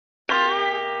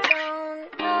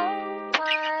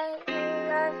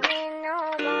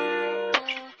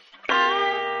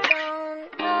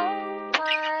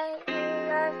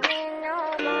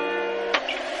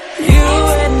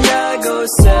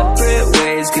separate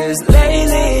ways, 'cause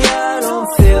lately I don't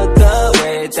feel the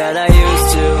way that I used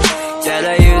to, that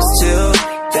I used to,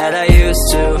 that I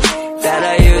used to, that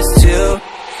I used to.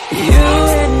 You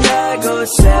and I go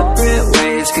separate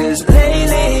ways, 'cause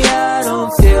lately I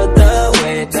don't feel the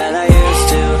way that I used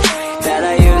to, that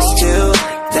I used to,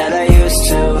 that I used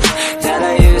to, that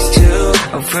I used to.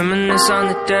 I reminisce on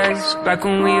the days back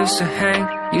when we used to hang.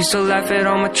 Used to laugh at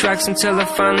all my tracks until I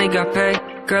finally got paid.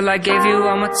 Girl, I gave you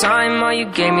all my time, all you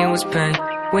gave me was pain.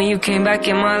 When you came back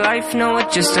in my life, no, it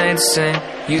just ain't the same.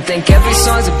 You think every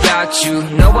song's about you,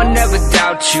 no one ever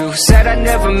doubt you. Said I'd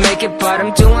never make it, but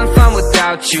I'm doing fine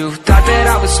without you. Thought that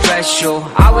I was special,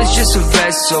 I was just a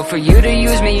vessel for you to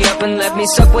use me up and let me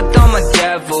suck with all my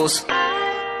devils.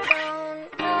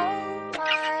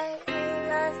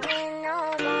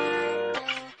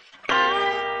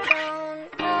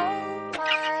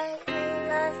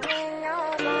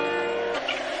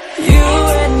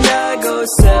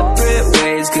 Separate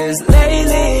ways, 'cause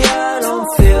lately I don't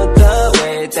feel the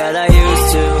way that I used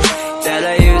to, that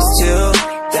I used to,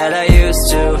 that I used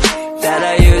to, that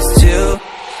I used to.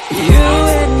 You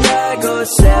and I go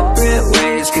separate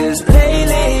ways, 'cause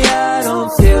lately I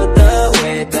don't feel the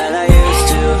way that I used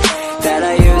to, that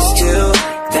I used to,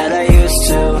 that I used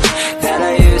to, that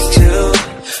I used to.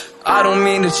 I don't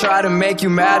mean to try to make you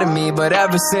mad at me, but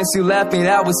ever since you left me,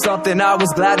 that was something I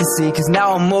was glad to see. 'Cause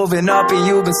now I'm moving up and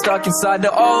you've been stuck inside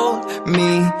the old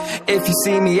me. If you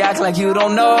see me, act like you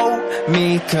don't know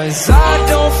me, 'cause I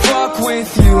don't fuck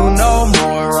with you no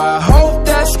more. I hope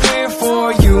that's clear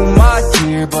for you, my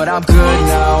dear, but I'm good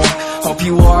now. Hope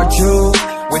you are too,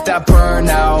 with that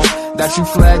burnout that you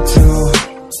fled to.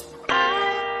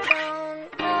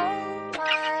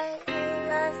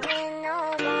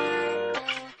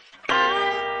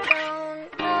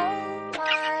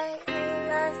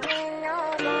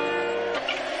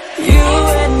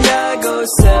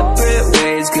 Separate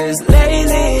ways, 'cause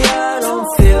lately I don't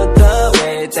feel the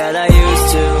way that I used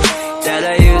to, that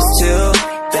I used to,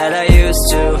 that I used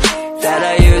to, that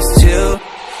I used to.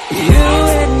 You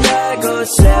and I go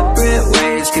separate